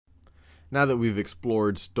Now that we've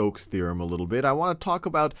explored Stokes' theorem a little bit, I want to talk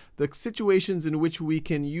about the situations in which we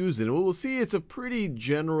can use it. And we'll see it's a pretty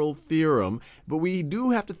general theorem, but we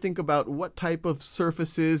do have to think about what type of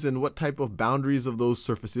surfaces and what type of boundaries of those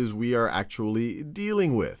surfaces we are actually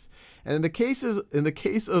dealing with. And in the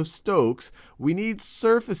case of Stokes, we need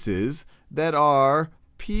surfaces that are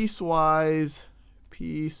piecewise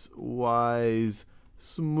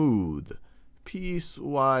smooth.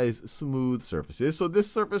 Piecewise smooth surfaces. So this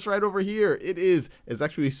surface right over here, it's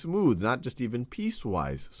actually smooth, not just even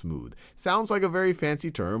piecewise smooth. Sounds like a very fancy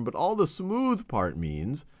term, but all the smooth part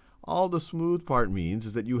means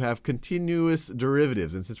is that you have continuous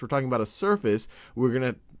derivatives. And since we're talking about a surface, we're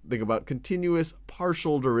going to think about continuous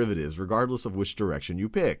partial derivatives, regardless of which direction you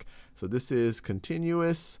pick. So this is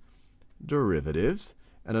continuous derivatives.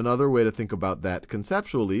 And another way to think about that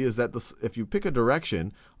conceptually is that if you pick a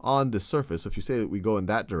direction on the surface, if you say that we go in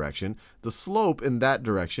that direction, the slope in that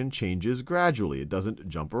direction changes gradually. It doesn't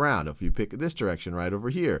jump around. If you pick this direction right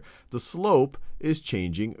over here, the slope is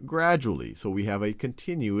changing gradually. So we have a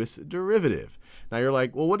continuous derivative. Now you're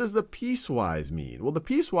like, well, what does the piecewise mean? Well, the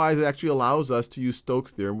piecewise actually allows us to use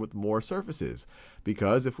Stokes' theorem with more surfaces.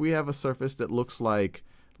 Because if we have a surface that looks like,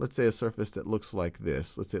 let's say a surface that looks like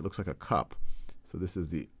this. Let's say it looks like a cup. So this is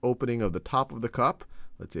the opening of the top of the cup.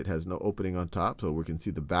 Let's say it has no opening on top, so we can see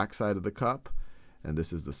the back side of the cup. And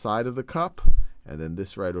this is the side of the cup. And then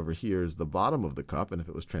this right over here is the bottom of the cup. And if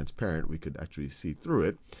it was transparent, we could actually see through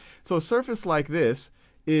it. So a surface like this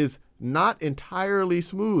is not entirely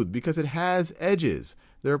smooth because it has edges.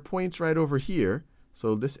 There are points right over here.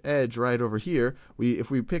 So this edge right over here, if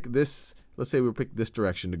we pick this, let's say we pick this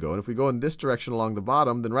direction to go. And if we go in this direction along the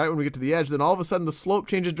bottom, then right when we get to the edge, then all of a sudden the slope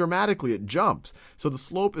changes dramatically. It jumps. So the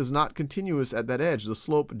slope is not continuous at that edge. The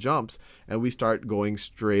slope jumps, and we start going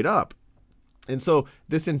straight up. And so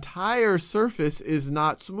this entire surface is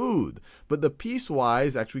not smooth, but the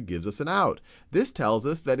piecewise actually gives us an out. This tells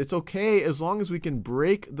us that it's okay as long as we can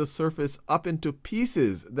break the surface up into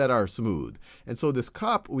pieces that are smooth. And so this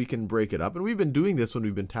cup, we can break it up. And we've been doing this when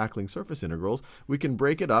we've been tackling surface integrals. We can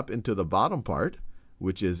break it up into the bottom part,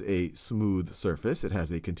 which is a smooth surface. It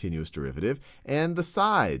has a continuous derivative. And the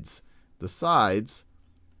sides. The side,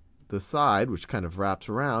 which kind of wraps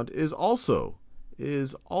around, is also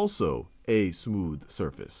a smooth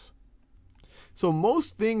surface. So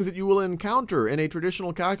most things that you will encounter in a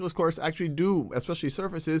traditional calculus course actually do, especially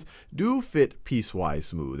surfaces, do fit piecewise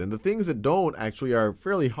smooth. And the things that don't actually are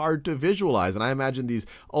fairly hard to visualize. And I imagine these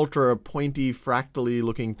ultra pointy, fractally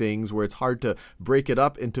looking things where it's hard to break it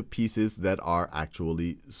up into pieces that are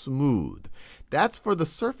actually smooth. That's for the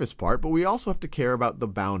surface part, but we also have to care about the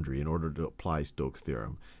boundary in order to apply Stokes'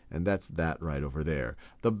 theorem. And that's that right over there.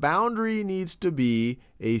 The boundary needs to be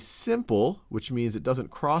a simple, which means it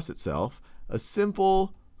doesn't cross itself, a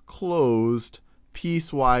simple, closed,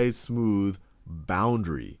 piecewise smooth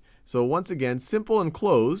boundary. So once again, simple and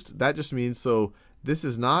closed, that just means so this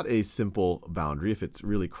is not a simple boundary if it's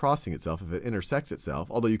really crossing itself, if it intersects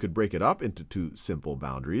itself, although you could break it up into two simple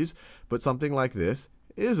boundaries. But something like this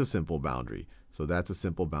is a simple boundary. So that's a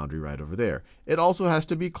simple boundary right over there. It also has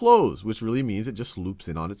to be closed, which really means it just loops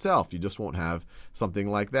in on itself. You just won't have something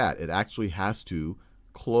like that. It actually has to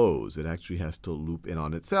close. It actually has to loop in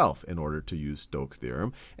on itself in order to use Stokes'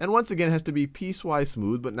 theorem. And once again, it has to be piecewise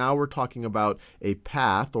smooth, but now we're talking about a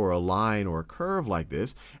path or a line or a curve like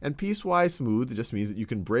this. And piecewise smooth just means that you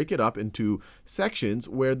can break it up into sections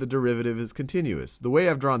where the derivative is continuous. The way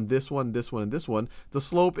I've drawn this one, and this one, the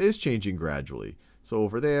slope is changing gradually. So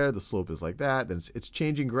over there, the slope is like that. Then it's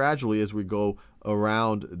changing gradually as we go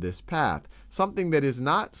around this path. Something that is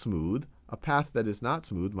not smooth, a path that is not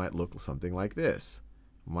smooth might look something like this.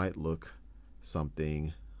 Might look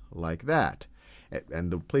something like that.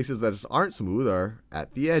 And the places that aren't smooth are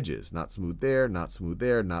at the edges. Not smooth there, not smooth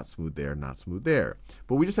there, not smooth there, not smooth there.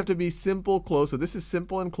 But we just have to be simple, closed. So this is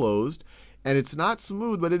simple and closed. And it's not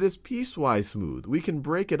smooth, but it is piecewise smooth. We can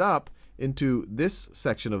break it up into this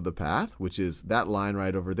section of the path, which is that line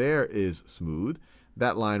right over there is smooth.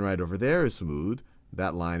 That line right over there is smooth.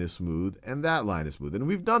 That line is smooth, and that line is smooth. And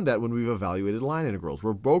we've done that when we've evaluated line integrals.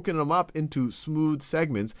 We're broken them up into smooth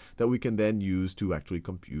segments that we can then use to actually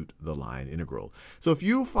compute the line integral. So if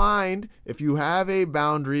you have a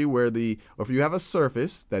boundary or if you have a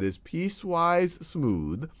surface that is piecewise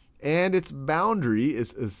smooth, and its boundary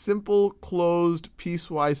is a simple, closed,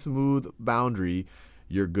 piecewise smooth boundary,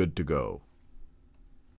 you're good to go.